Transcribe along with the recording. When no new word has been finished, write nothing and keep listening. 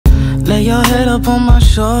Lay your head up on my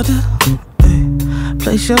shoulder, ay.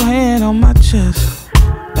 Place your hand on my chest,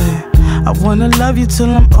 ay. I wanna love you till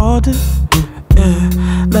I'm older,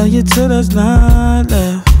 yeah. Love you till there's none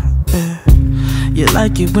left, yeah. You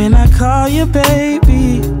like it when I call you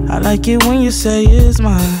baby, I like it when you say it's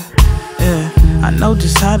mine, yeah. I know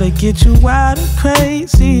just how to get you wild and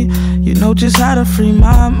crazy, you know just how to free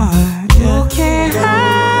my mind, yeah. You can't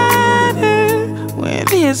hide it when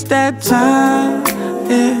it's that time,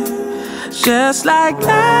 yeah. Just like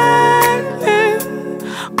lightning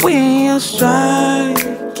when you're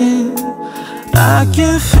striking, I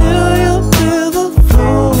can feel your river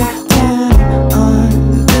flowing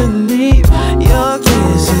underneath. Your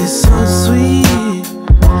kiss is so sweet,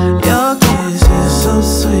 your kiss is so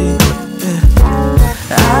sweet, yeah.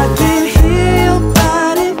 I can hear your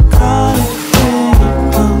body calling when you're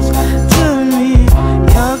close to me.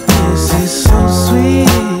 Your kiss is so sweet.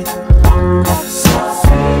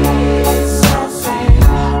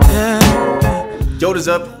 Yo, what is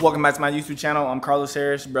up? Welcome back to my YouTube channel. I'm Carlos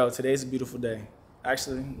Harris. Bro, today's a beautiful day.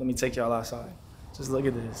 Actually, let me take y'all outside. Just look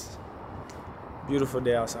at this. Beautiful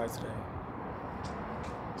day outside today.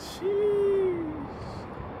 Sheesh.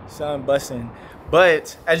 Sun busting.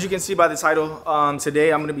 But as you can see by the title,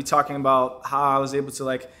 today I'm going to be talking about how I was able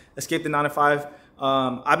to escape the 9-to-5.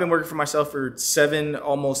 I've been working for myself for 7,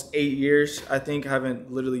 almost 8 years. I think I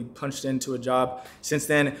haven't literally punched into a job since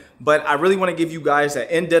then. But I really want to give you guys an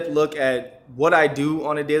in-depth look at what I do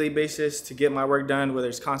on a daily basis to get my work done, whether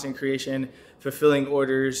it's content creation, fulfilling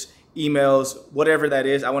orders, emails, whatever that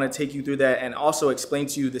is. I want to take you through that and also explain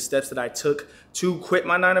to you the steps that I took to quit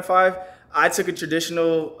my 9-to-5. I took a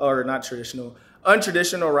untraditional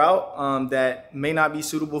route that may not be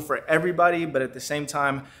suitable for everybody, but at the same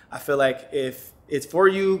time, I feel like if it's for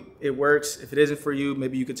you, it works. If it isn't for you,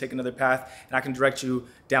 maybe you could take another path and I can direct you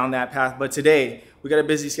down that path. But today, we got a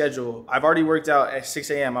busy schedule. I've already worked out at 6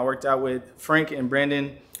 a.m. I worked out with Frank and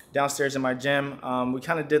Brandon downstairs in my gym. We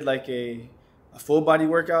kind of did like a full body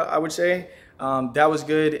workout, I would say. That was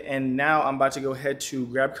good. And now I'm about to go ahead to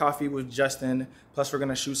grab coffee with Justin. Plus, we're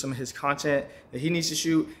gonna shoot some of his content that he needs to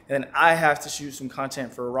shoot. And then I have to shoot some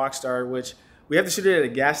content for Rockstar, which we have to shoot it at a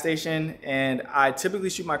gas station. And I typically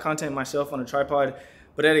shoot my content myself on a tripod,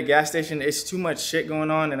 but at a gas station, it's too much shit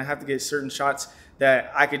going on and I have to get certain shots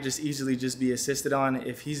that I could just easily just be assisted on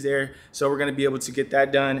if he's there. So we're gonna be able to get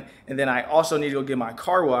that done. And then I also need to go get my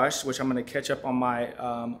car washed, which I'm gonna catch up on my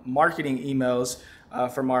marketing emails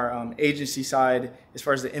from our agency side as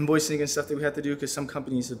far as the invoicing and stuff that we have to do, because some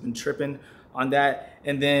companies have been tripping on that.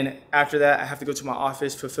 And then after that, I have to go to my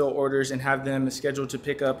office, fulfill orders, and have them scheduled to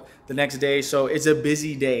pick up the next day. So it's a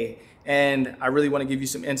busy day. And I really wanna give you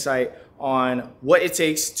some insight on what it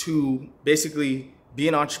takes to basically be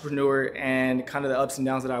an entrepreneur and kind of the ups and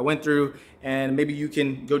downs that I went through. And maybe you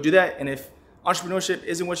can go do that. And if entrepreneurship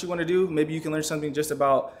isn't what you wanna do, maybe you can learn something just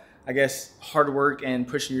about, I guess, hard work and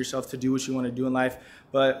pushing yourself to do what you want to do in life.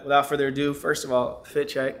 But without further ado, first of all, fit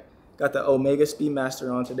check. Got the Omega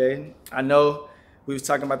Speedmaster on today. I know we was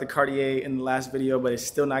talking about the Cartier in the last video, but it's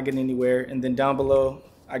still not getting anywhere. And then down below,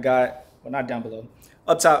 I got, well, not down below,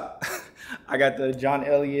 up top, I got the John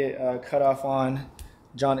Elliott cutoff on,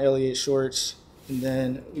 John Elliott shorts. And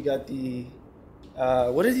then we got the,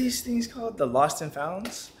 what are these things called? The Lost and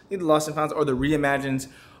Founds? I think the Lost and Founds or the Reimagines,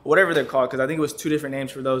 whatever they're called, because I think it was 2 different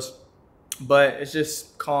names for those. But it's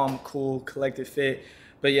just calm, cool, collected fit.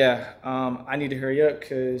 But yeah, I need to hurry up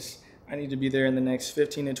because I need to be there in the next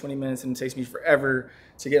 15 to 20 minutes and it takes me forever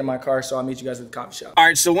to get in my car. So I'll meet you guys at the coffee shop. All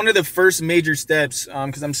right, so one of the first major steps,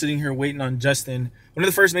 because I'm sitting here waiting on Justin, one of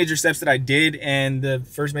the first major steps that I did, and the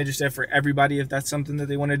first major step for everybody, if that's something that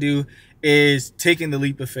they want to do, is taking the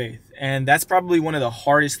leap of faith. And that's probably one of the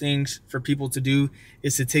hardest things for people to do,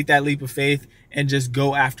 is to take that leap of faith and just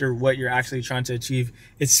go after what you're actually trying to achieve.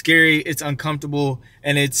 It's scary, it's uncomfortable,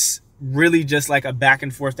 and it's really just like a back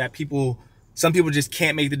and forth that some people just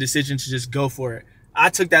can't make the decision to just go for it. I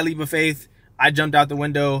took that leap of faith. I jumped out the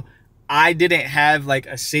window. I didn't have like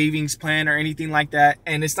a savings plan or anything like that.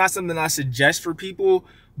 And it's not something I suggest for people,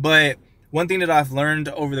 but one thing that I've learned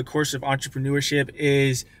over the course of entrepreneurship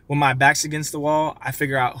is when my back's against the wall, I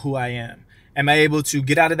figure out who I am. Am I able to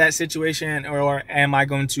get out of that situation, or am I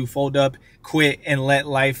going to fold up, quit, and let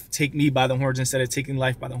life take me by the horns instead of taking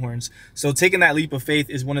life by the horns? So taking that leap of faith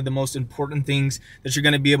is one of the most important things that you're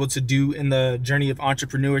going to be able to do in the journey of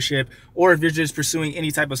entrepreneurship. Or if you're just pursuing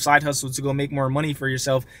any type of side hustle to go make more money for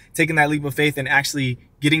yourself, taking that leap of faith and actually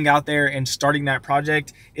getting out there and starting that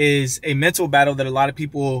project is a mental battle that a lot of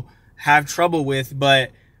people have trouble with.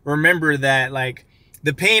 But remember that, like,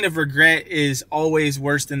 the pain of regret is always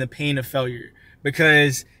worse than the pain of failure,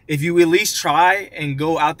 because if you at least try and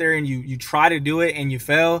go out there and you try to do it and you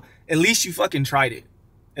fail, at least you fucking tried it.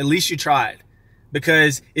 At least you tried.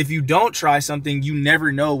 Because if you don't try something, you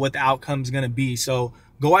never know what the outcome is going to be. So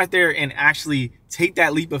go out there and actually take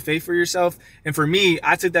that leap of faith for yourself. And for me,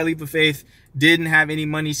 I took that leap of faith, didn't have any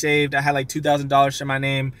money saved. I had like $2,000 to my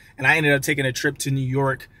name, and I ended up taking a trip to New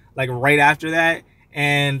York like right after that,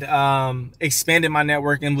 and expanded my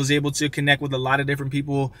network and was able to connect with a lot of different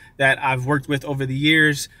people that I've worked with over the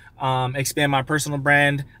years, expand my personal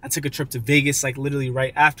brand. I took a trip to Vegas like literally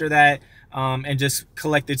right after that, and just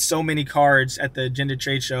collected so many cards at the Gender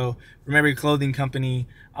Trade Show from every clothing company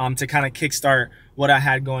to kind of kickstart what I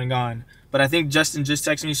had going on. But I think Justin just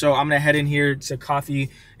texted me, so I'm gonna head in here to coffee,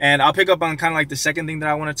 and I'll pick up on kind of like the second thing that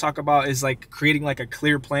I want to talk about is like creating like a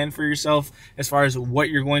clear plan for yourself as far as what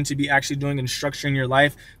you're going to be actually doing and structuring your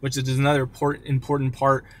life, which is another important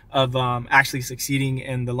part of actually succeeding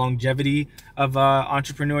in the longevity of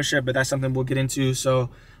entrepreneurship. But that's something we'll get into. So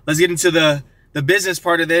let's get into the business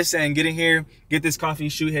part of this and get in here, get this coffee,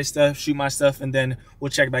 shoot his stuff, shoot my stuff, and then we'll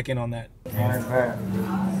check back in on that. All right, man.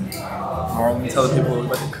 All right, let me tell the people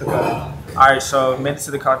what to cook up. All right, so made it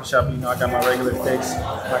to the coffee shop. You know, I got my regular fix,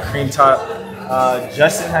 my cream top.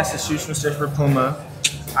 Justin has to shoot some shit for Puma.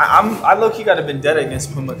 I low-key got a vendetta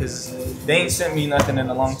against Puma because they ain't sent me nothing in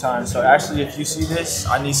a long time. So actually, if you see this,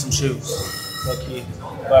 I need some shoes, low-key.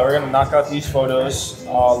 But we're gonna knock out these photos.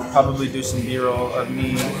 I'll probably do some B-roll of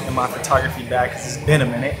me in my photography bag because it's been a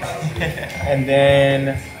minute. And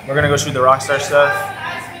then we're gonna go shoot the Rockstar stuff.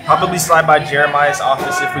 Probably slide by Jeremiah's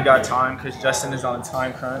office if we got time because Justin is on a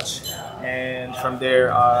time crunch. And from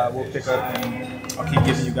there, we'll pick up and I'll keep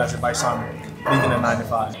giving you guys advice on leaving a 9 to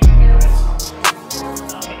 5.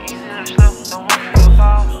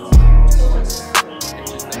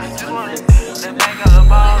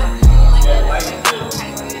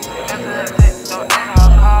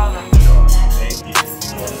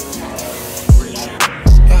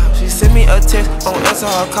 Send me a text, don't answer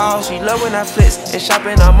her call. She love when I flex and shop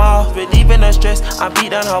in the mall. Relieving her stress, I beat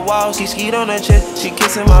down her walls. She skied on her chest, she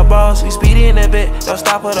kissing my balls. We speedy in the bed, don't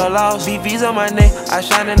stop at the loss. BV's on my neck, I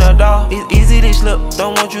shine in the door. It's easy to slip,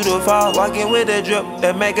 don't want you to fall. Walking with the drip,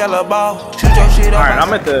 that make a la ball. Shoot your shit up. Alright,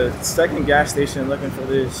 I'm at the second gas station looking for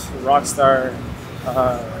this Rockstar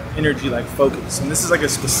energy like Focus. And this is like a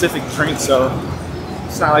specific drink, so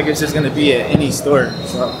it's not like it's just gonna be at any store.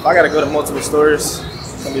 So if I gotta go to multiple stores,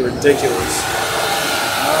 it's gonna be ridiculous.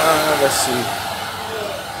 Let's see.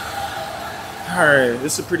 Alright,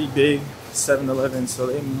 this is a pretty big 7-Eleven, so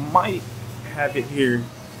they might have it here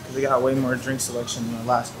because they got way more drink selection than the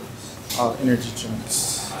last place. Oh, energy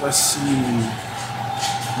drinks. Let's see.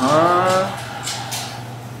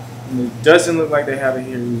 And it doesn't look like they have it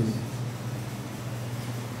here either.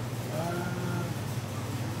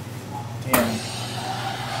 Damn.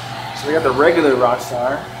 So we got the regular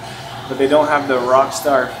Rockstar, but they don't have the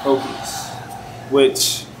Rockstar Focus,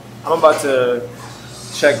 which I'm about to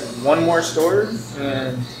check one more store,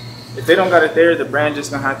 and if they don't got it there, the brand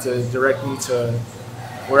just gonna have to direct me to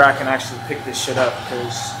where I can actually pick this shit up,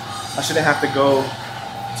 because I shouldn't have to go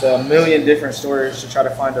to a million different stores to try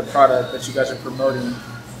to find a product that you guys are promoting.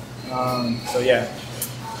 So yeah,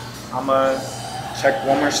 I'm gonna check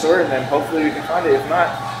one more store and then hopefully we can find it. If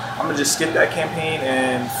not, I'm gonna just skip that campaign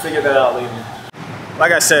and figure that out later.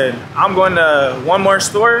 Like I said, I'm going to one more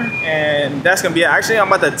store and that's gonna be it. Actually, I'm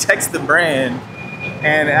about to text the brand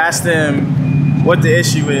and ask them what the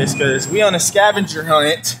issue is, because we on a scavenger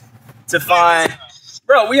hunt to find,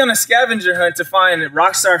 Rockstar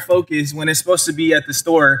Focus when it's supposed to be at the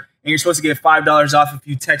store and you're supposed to get $5 off if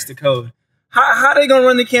you text the code. How they gonna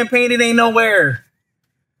run the campaign? It ain't nowhere.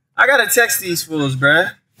 I gotta text these fools,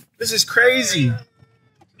 bruh. This is crazy.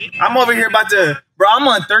 I'm over here about to, bro, I'm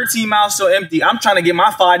on 13 miles so empty. I'm trying to get my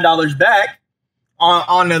 $5 back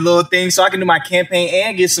on the little thing so I can do my campaign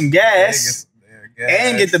and get some gas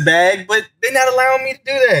and get the bag, but they're not allowing me to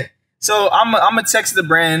do that. So I'm gonna text the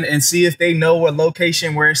brand and see if they know what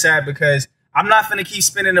location where it's at, because I'm not finna keep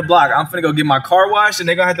spinning the block. I'm finna go get my car washed and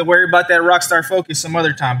they're gonna have to worry about that Rockstar Focus some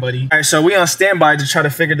other time, buddy. All right, so we on standby to try to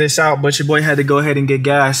figure this out, but your boy had to go ahead and get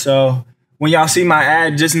gas. So when y'all see my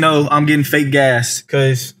ad, just know I'm getting fake gas,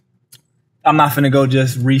 because I'm not finna go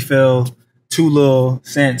just refill 2 little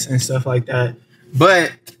cents and stuff like that.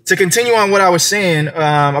 But to continue on what I was saying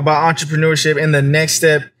about entrepreneurship, and the next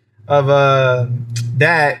step of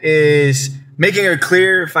that is making a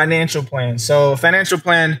clear financial plan. So a financial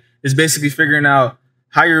plan is basically figuring out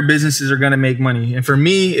how your businesses are going to make money. And for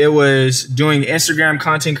me, it was doing Instagram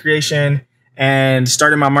content creation and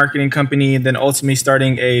starting my marketing company, and then ultimately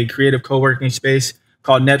starting a creative co-working space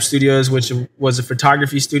called Nep Studios, which was a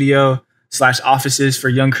photography studio / offices for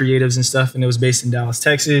young creatives and stuff. And it was based in Dallas,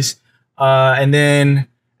 Texas. And then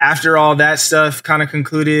after all that stuff kind of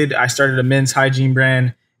concluded, I started a men's hygiene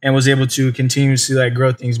brand and was able to continuously like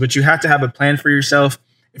grow things. But you have to have a plan for yourself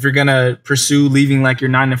if you're going to pursue leaving like your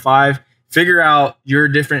 9 to 5. Figure out your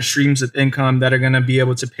different streams of income that are going to be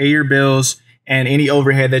able to pay your bills and any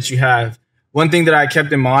overhead that you have. One thing that I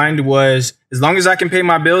kept in mind was as long as I can pay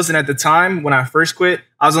my bills. And at the time when I first quit,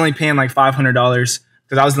 I was only paying like $500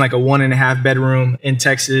 because I was in like a 1.5 bedroom in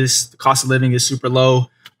Texas. The cost of living is super low.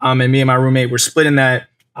 And me and my roommate were splitting that.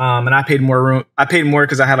 And I paid more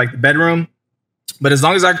because I had like the bedroom. But as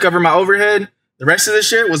long as I could cover my overhead, the rest of the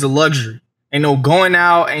shit was a luxury. Ain't no going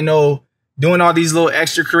out, ain't no doing all these little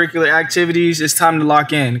extracurricular activities. It's time to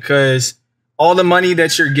lock in because all the money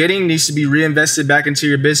that you're getting needs to be reinvested back into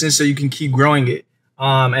your business so you can keep growing it.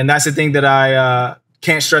 And that's the thing that I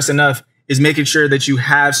can't stress enough is making sure that you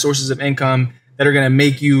have sources of income that are going to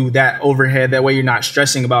make you that overhead. That way you're not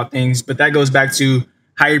stressing about things. But that goes back to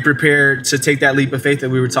how you prepare to take that leap of faith that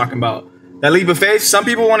we were talking about. That leap of faith, some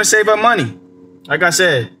people want to save up money. Like I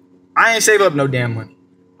said, I ain't save up no damn money.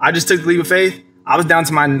 I just took the leap of faith. I was down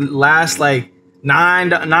to my last like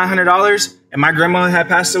 $900 and my grandma had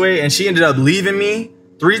passed away and she ended up leaving me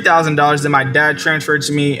 $3,000 that my dad transferred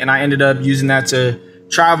to me. And I ended up using that to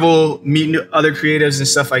travel, meet other creatives and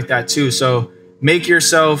stuff like that too. So make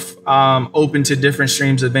yourself open to different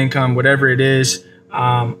streams of income, whatever it is.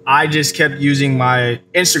 I just kept using my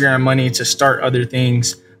Instagram money to start other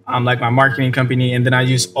things like my marketing company. And then I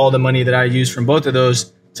used all the money that I used from both of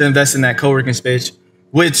those to invest in that co-working space,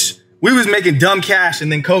 which we was making dumb cash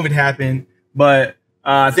and then COVID happened. But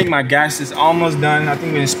I think my gas is almost done. I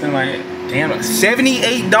think we're gonna spend like, damn,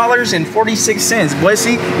 $78.46. Boy,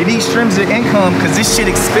 see, you need streams of income because this shit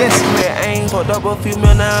expensive. Fucked up a few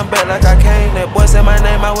mil, now I'm back like I came. That boy said my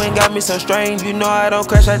name, my wing got me so strange. You know I don't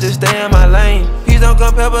crash, I just stay in my lane. Please don't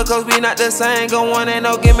compare because we not the same. Go on, ain't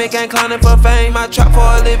no gimmick, ain't clowning for fame. I trap for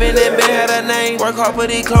a living and been had a name. Work hard for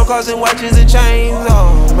these clothes, cars and watches and chains.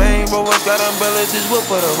 Oh man, bro, what's got umbrellas, just whip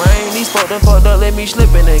for the rain. These fucked up, let me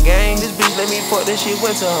slip in the game. This bitch let me fuck, this shit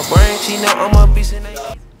went to her brain. She know I'm a beast in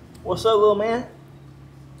the... What's up, little man?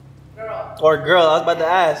 Girl. Or girl, I was about to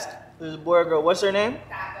ask. This is a boy or girl. What's her name?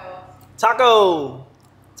 Taco.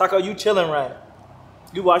 Taco, you chilling right?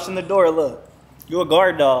 You watching the door, look. You a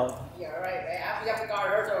guard dog. Yeah, right, man. I forgot to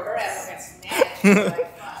guard her, so her ass fucking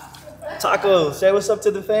snatched. Taco, say what's up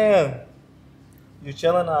to the fam. You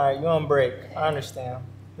chilling? All right, you on break. I understand.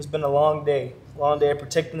 It's been a long day. Long day of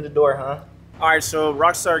protecting the door, huh? All right, so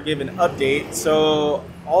Rockstar gave an update. So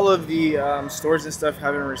all of the stores and stuff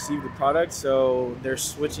haven't received the product, so they're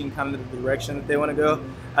switching kind of the direction that they want to go.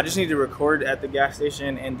 I just need to record at the gas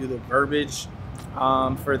station and do the verbiage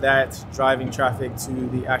for that, driving traffic to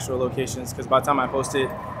the actual locations, because by the time I post it,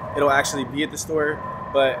 it'll actually be at the store.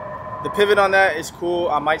 But the pivot on that is cool.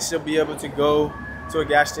 I might still be able to go to a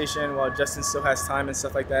gas station while Justin still has time and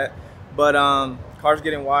stuff like that. But cars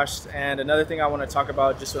getting washed. And another thing I want to talk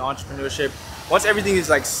about just with entrepreneurship, once everything is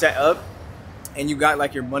like set up and you got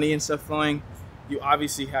like your money and stuff flowing, you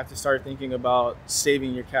obviously have to start thinking about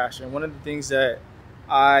saving your cash. And one of the things that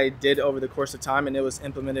I did over the course of time, and it was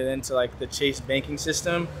implemented into like the Chase banking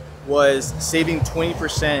system, was saving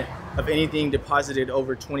 20% of anything deposited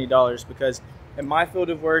over $20. Because in my field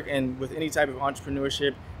of work and with any type of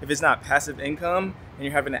entrepreneurship, if it's not passive income and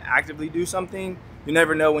you're having to actively do something, you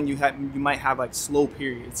never know when you might have like slow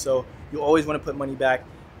periods. So you always want to put money back.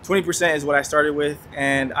 20% is what I started with,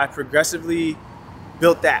 and I progressively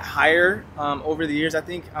built that higher over the years. I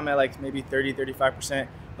think I'm at like maybe 30-35%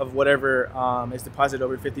 of whatever is deposited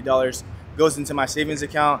over $50 goes into my savings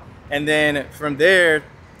account. And then from there,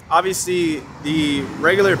 obviously the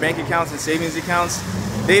regular bank accounts and savings accounts,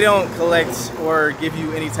 they don't collect or give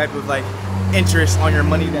you any type of like interest on your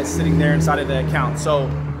money that's sitting there inside of the account. So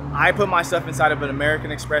I put my stuff inside of an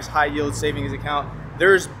American Express high yield savings account.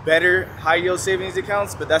 There's better high yield savings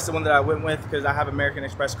accounts, but that's the one that I went with because I have American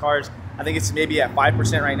Express cards. I think it's maybe at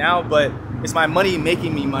 5% right now, but it's my money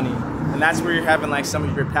making me money. And that's where you're having like some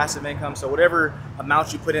of your passive income. So whatever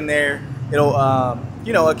amount you put in there,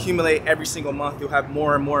 it'll accumulate every single month. You'll have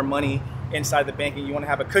more and more money inside the bank, and you want to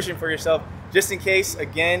have a cushion for yourself just in case,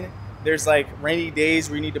 again, there's like rainy days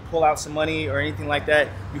where you need to pull out some money or anything like that.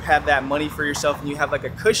 You have that money for yourself, and you have like a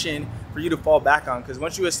cushion for you to fall back on. Because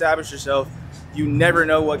once you establish yourself, you never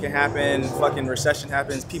know what can happen. Fucking recession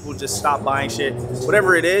happens, people just stop buying shit.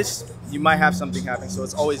 Whatever it is, you might have something happen. So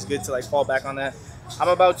it's always good to like fall back on that. I'm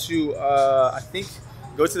about to, I think,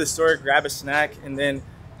 go to the store, grab a snack, and then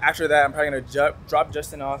after that, I'm probably gonna drop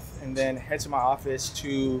Justin off and then head to my office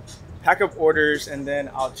to pack up orders, and then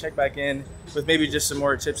I'll check back in with maybe just some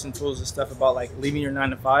more tips and tools and stuff about like leaving your 9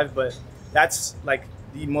 to 5. But that's like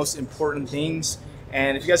the most important things.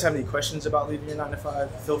 And if you guys have any questions about leaving your 9 to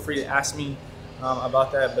 5, feel free to ask me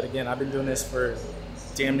about that. But again, I've been doing this for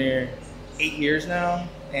damn near 8 years now,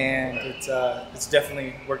 and it's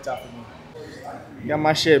definitely worked out for me. Got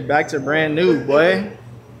my shit back to brand new, boy.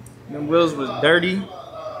 Them wheels was dirty.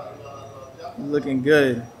 Looking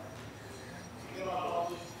good.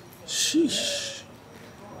 Sheesh.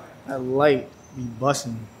 That light be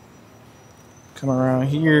busting. Come around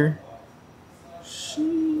here.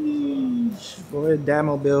 Sheesh. Boy, that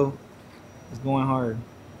mobile is going hard.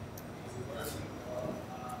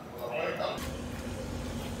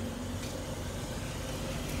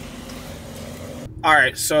 All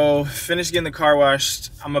right, so finished getting the car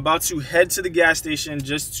washed. I'm about to head to the gas station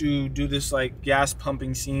just to do this like gas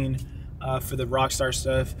pumping scene for the Rockstar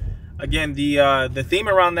stuff. Again, the theme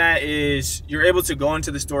around that is you're able to go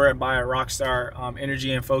into the store and buy a Rockstar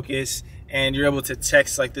Energy and Focus, and you're able to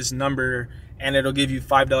text like this number, and it'll give you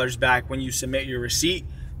 $5 back when you submit your receipt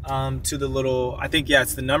to the little, I think, yeah,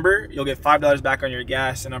 it's the number. You'll get $5 back on your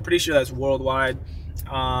gas, and I'm pretty sure that's worldwide.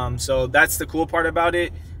 So that's the cool part about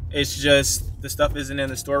it. It's just the stuff isn't in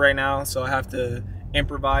the store right now, so I have to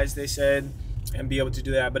improvise, they said, and be able to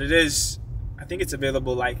do that. But it is, I think it's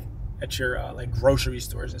available like at your like grocery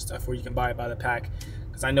stores and stuff where you can buy it by the pack.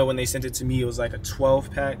 Because I know when they sent it to me, it was like a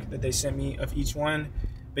 12 pack that they sent me of each one.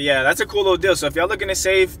 But yeah, that's a cool little deal. So if y'all looking to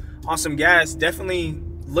save on some gas, definitely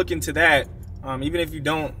look into that. Even if you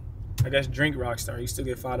don't, I guess, drink Rockstar, you still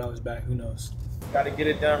get $5 back. Who knows? Got to get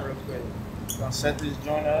it done real quick. Gonna set this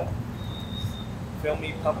joint up. Film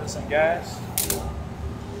me pumping some gas.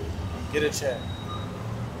 Get a check.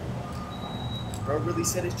 Bro really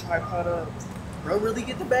set his tripod up. Bro really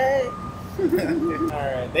get the bag.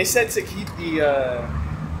 Alright. They said to keep the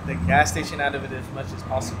gas station out of it as much as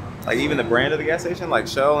possible. Like even the brand of the gas station, like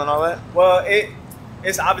Shell and all that? Well,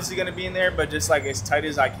 it's obviously gonna be in there, but just like as tight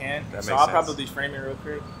as I can. So I'll probably frame it real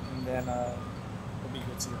quick, and then it'll be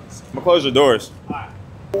good too. I'm gonna close your doors. Alright.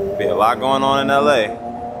 Be a lot going on in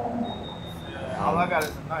LA. All I got is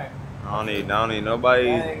a knife. I don't need nobody.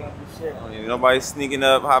 That ain't gonna do shit. I don't need nobody sneaking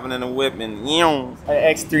up, hopping in the whip, and young.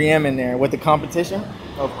 X3M in there with the competition,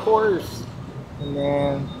 of course. And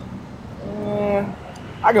then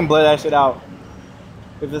I can blur that shit out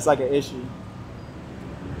if it's like an issue.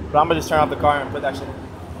 But I'm gonna just turn off the car and put that shit in.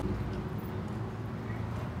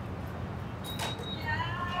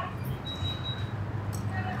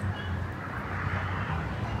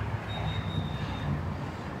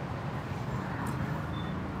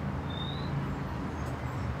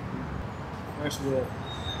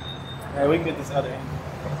 Yeah, we can get this other end.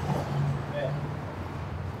 Yeah.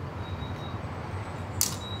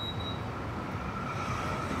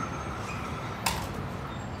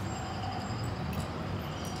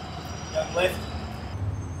 Got lift.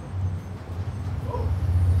 Oh,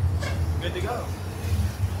 good to go.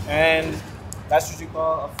 And that's what you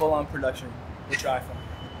call a full-on production with your iPhone.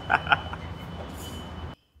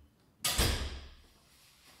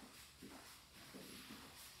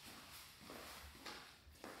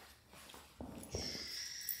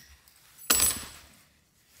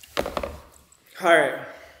 All right,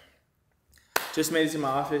 just made it to my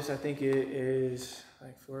office. I think it is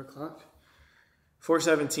like 4 o'clock,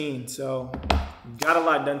 4:17. So got a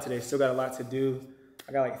lot done today. Still got a lot to do.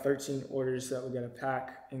 I got like 13 orders that we got to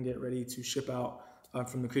pack and get ready to ship out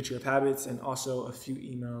from the Creature of Habits, and also a few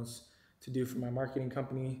emails to do for my marketing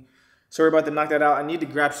company. So we're about to knock that out. I need to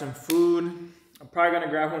grab some food. I'm probably gonna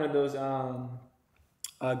grab one of those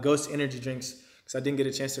Ghost energy drinks, because I didn't get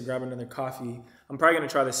a chance to grab another coffee. I'm probably gonna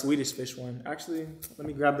try the Swedish fish one. Actually, let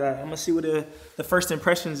me grab that. I'm gonna see what the first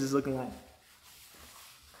impressions is looking like.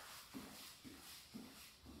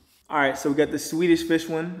 All right, so we got the Swedish fish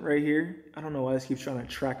one right here. I don't know why this keeps trying to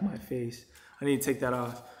track my face. I need to take that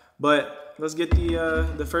off. But let's get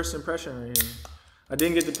the first impression right here. I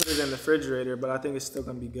didn't get to put it in the refrigerator, but I think it's still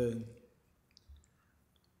gonna be good.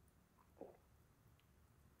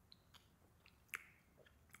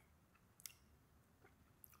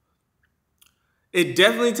 It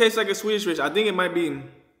definitely tastes like a Swedish fish. I think it might be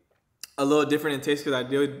a little different in taste because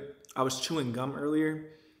I was chewing gum earlier,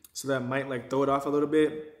 so that might like throw it off a little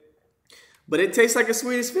bit. But it tastes like a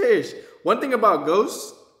Swedish fish. One thing about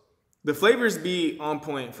Ghost, the flavors be on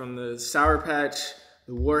point, from the Sour Patch,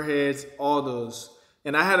 the Warheads, all those.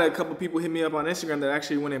 And I had a couple people hit me up on Instagram that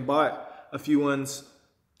actually went and bought a few ones.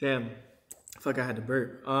 Damn, I feel like I had to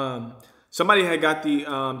burp. Somebody had got the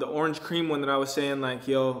orange cream one that I was saying, like,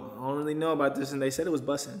 yo, I don't really know about this, and they said it was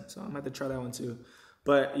bussin', so I'm gonna have to try that one too.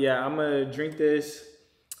 But yeah, I'm gonna drink this.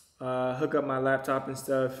 hook up my laptop and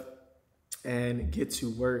stuff, and get to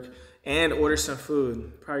work and order some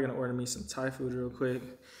food. Probably gonna order me some Thai food real quick.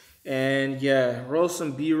 And yeah, roll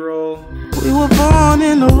some B-roll. We were born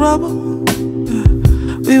in the rubble.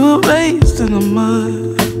 We were raised in the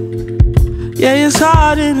mud. Yeah, it's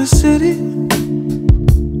hard in the city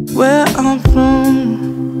where I'm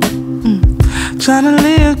from. Trying to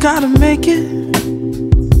live, gotta make it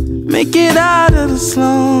out of the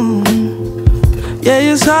slum. Yeah,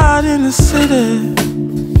 it's hard in the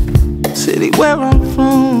city where I'm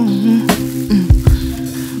from.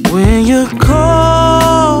 When you're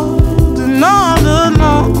cold and all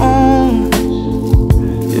alone,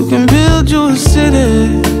 you can build you a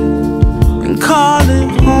city and call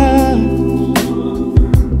it home.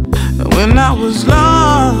 And when I was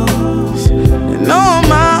lost and on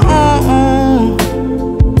my own,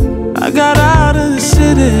 I got out of the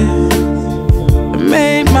city and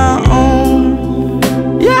made my own.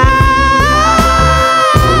 Yeah.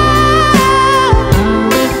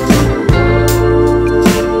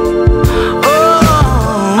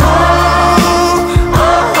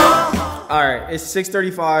 It's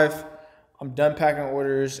 6:35. I'm done packing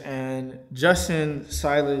orders, and Justin,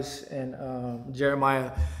 Silas, and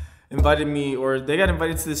Jeremiah invited me, or they got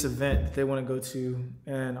invited to this event that they want to go to,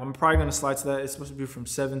 and I'm probably gonna slide to that. It's supposed to be from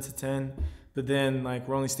 7 to 10, but then like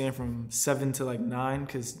we're only staying from 7 to like 9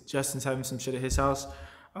 because Justin's having some shit at his house.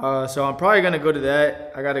 So I'm probably gonna go to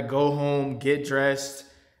that. I gotta go home, get dressed,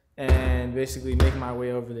 and basically make my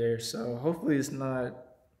way over there. So hopefully it's not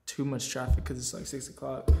too much traffic because it's like 6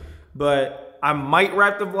 o'clock. But I might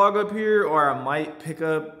wrap the vlog up here, or I might pick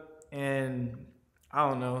up and, I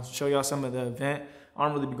don't know, show y'all some of the event. I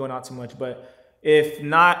don't really be going out too much, but if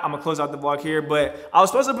not, I'm gonna close out the vlog here. But I was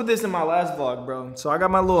supposed to put this in my last vlog, bro. So I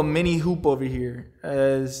got my little mini hoop over here.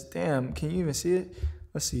 Damn, can you even see it?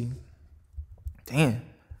 Let's see. Damn,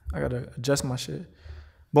 I gotta adjust my shit.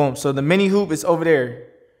 Boom, so the mini hoop is over there.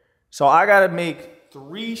 So I gotta make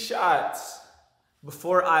 3 shots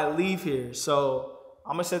before I leave here. So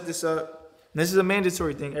I'm gonna set this up. This is a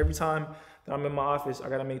mandatory thing. Every time that I'm in my office, I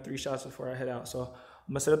gotta make 3 shots before I head out. So I'm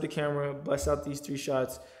gonna set up the camera, bust out these 3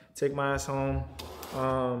 shots, take my ass home,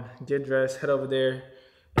 get dressed, head over there,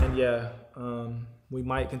 and yeah, we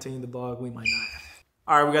might continue the vlog, we might not.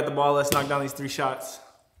 All right, we got the ball. Let's knock down these 3 shots.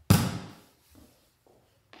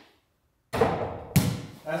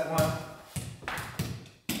 That's one.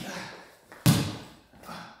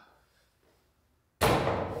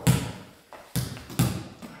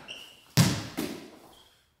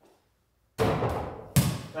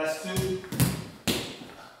 That's 2.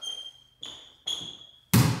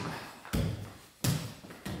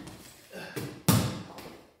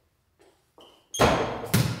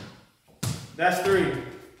 That's 3.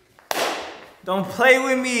 Don't play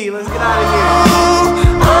with me. Let's get out of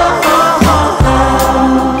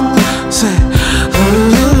here.